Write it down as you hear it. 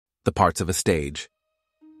the parts of a stage.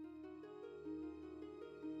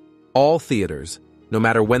 All theaters, no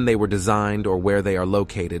matter when they were designed or where they are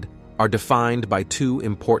located, are defined by two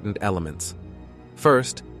important elements.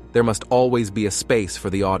 First, there must always be a space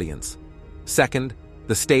for the audience. Second,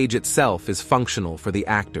 the stage itself is functional for the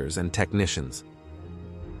actors and technicians.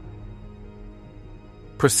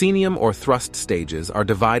 Proscenium or thrust stages are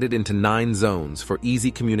divided into 9 zones for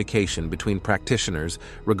easy communication between practitioners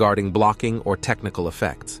regarding blocking or technical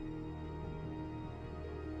effects.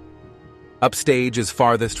 Upstage is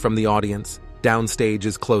farthest from the audience, downstage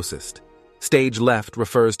is closest. Stage left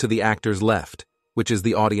refers to the actor's left, which is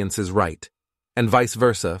the audience's right, and vice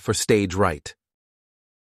versa for stage right.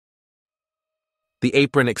 The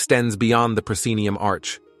apron extends beyond the proscenium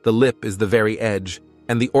arch, the lip is the very edge,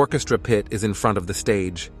 and the orchestra pit is in front of the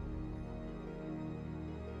stage.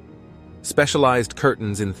 Specialized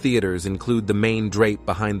curtains in theaters include the main drape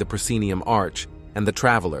behind the proscenium arch and the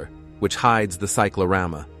traveler, which hides the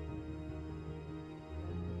cyclorama.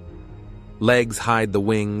 Legs hide the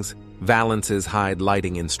wings, valances hide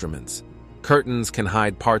lighting instruments. Curtains can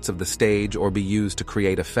hide parts of the stage or be used to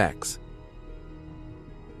create effects.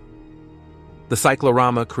 The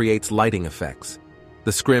cyclorama creates lighting effects.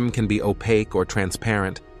 The scrim can be opaque or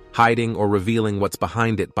transparent, hiding or revealing what's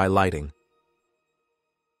behind it by lighting.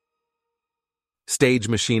 Stage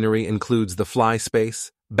machinery includes the fly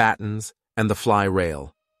space, battens, and the fly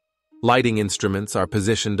rail. Lighting instruments are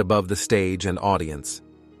positioned above the stage and audience.